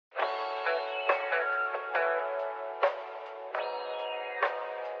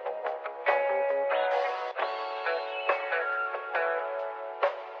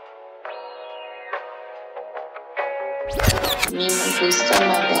Me gusta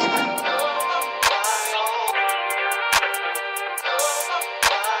madera.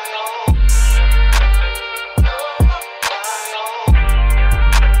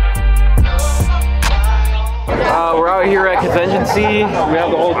 We're out here at Contingency. We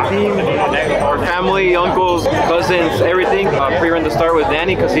have the whole team, our family, uncles, cousins, everything. Pre-run to start with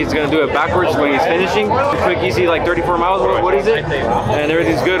Danny because he's going to do it backwards when he's finishing. Quick, easy, like 34 miles, what is it? And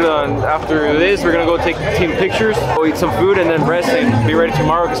everything's good. After this, we're going to go take team pictures, go eat some food, and then rest and be ready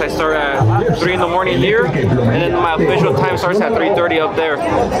tomorrow because I start at 3 in the morning here. And then my official time starts at 3:30 up there.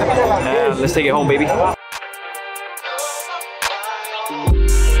 And let's take it home, baby.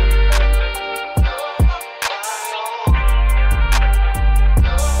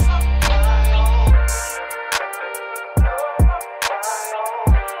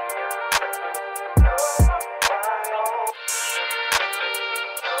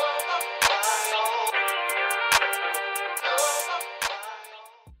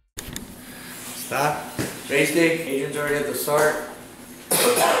 Stop. Race day. Adrian's already at the start.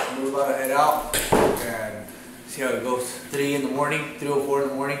 We're about to head out and see how it goes. 3 in the morning, 3:04 in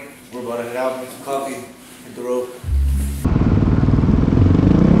the morning. We're about to head out, make some coffee, hit the road.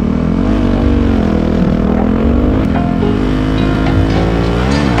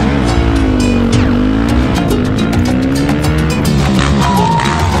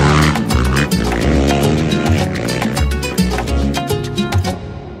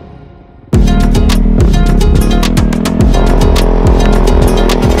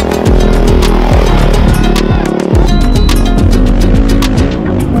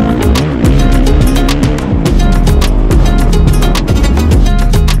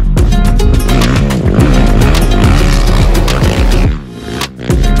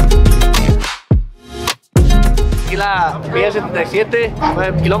 La vía 77,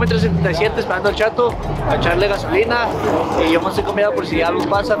 9 kilómetros 77, esperando al chato, a echarle gasolina. Y yo me estoy comiendo por si algo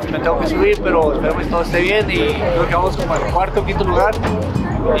pasa, pues me tengo que subir, pero espero que todo esté bien. Y creo que vamos como al cuarto o quinto lugar.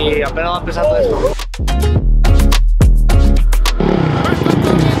 Y apenas va empezando esto.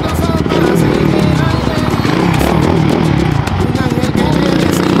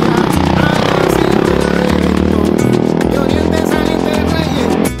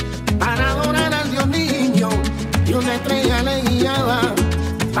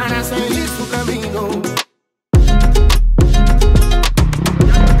 Para seguir su camino.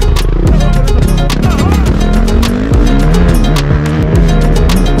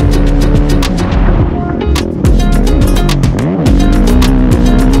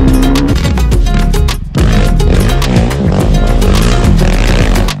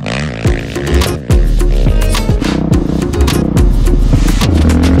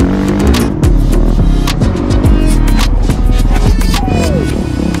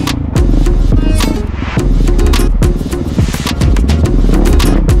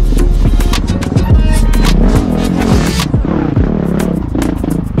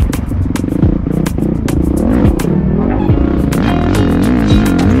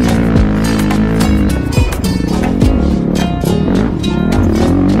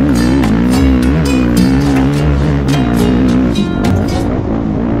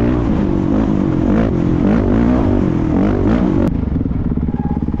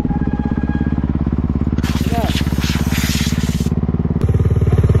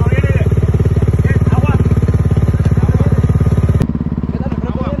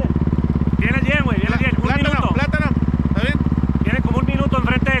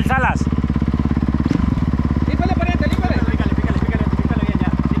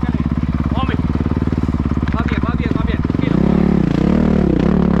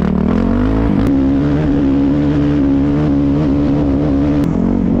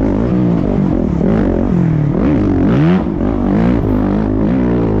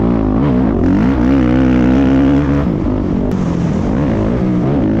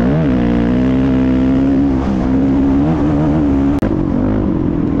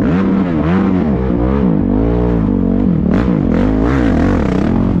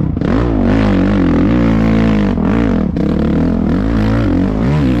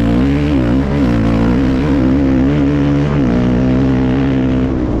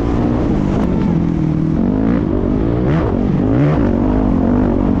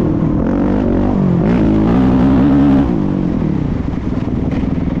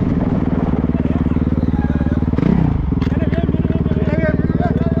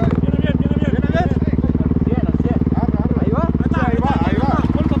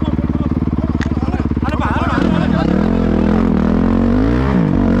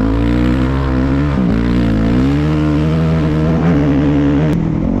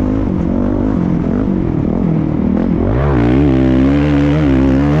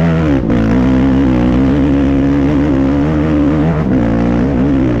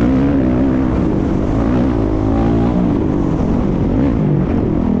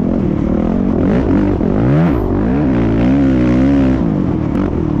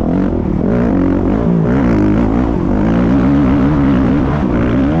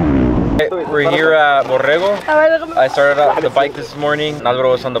 at Borrego. I started out the bike this morning.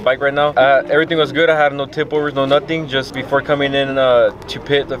 Alvaro was on the bike right now. Everything was good. I had no tip overs, no nothing. Just before coming in to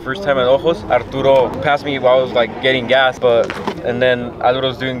pit the first time at Ojos, Arturo passed me while I was like getting gas, and then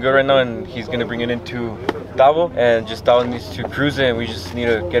Alvaro's doing good right now, and he's gonna bring it into Davo, and just Davo needs to cruise it, and we just need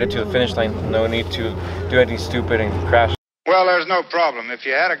to get it to the finish line. No need to do anything stupid and crash. Well, there's no problem. If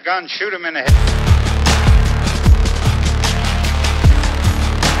you had a gun, shoot him in the head.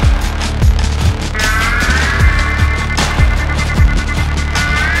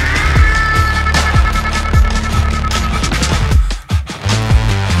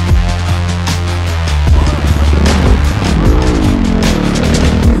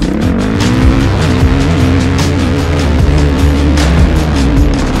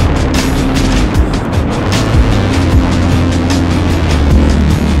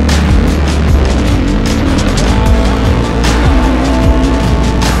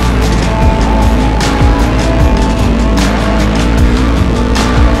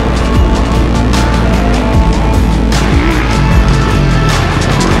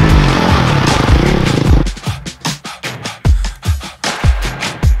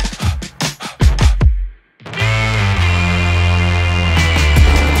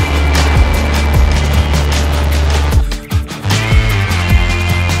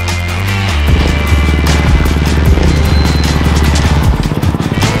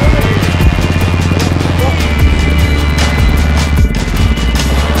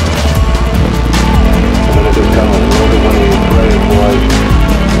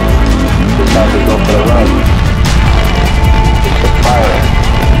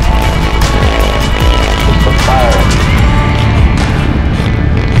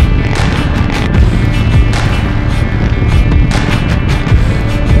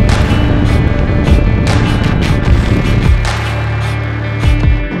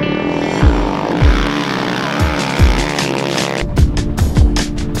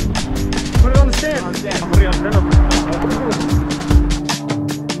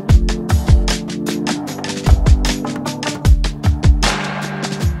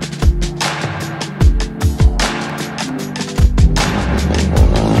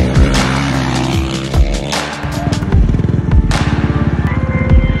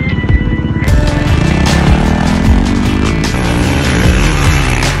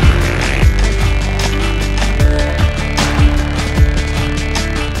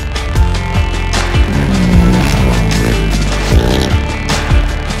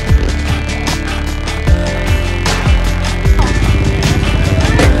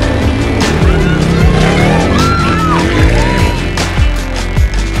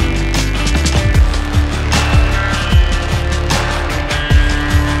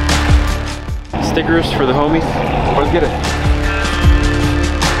 Stickers for the homies. Let's get it.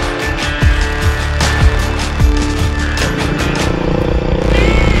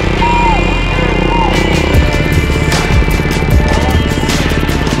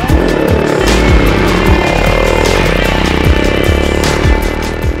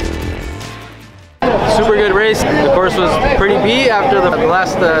 Super good race. The course was pretty beat after the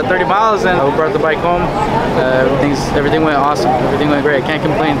last 30 miles, and we brought the bike home. Everything went awesome. Everything went great. I can't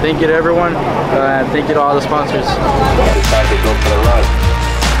complain. Thank you to everyone. Thank you to all the sponsors. Decided to go for the run.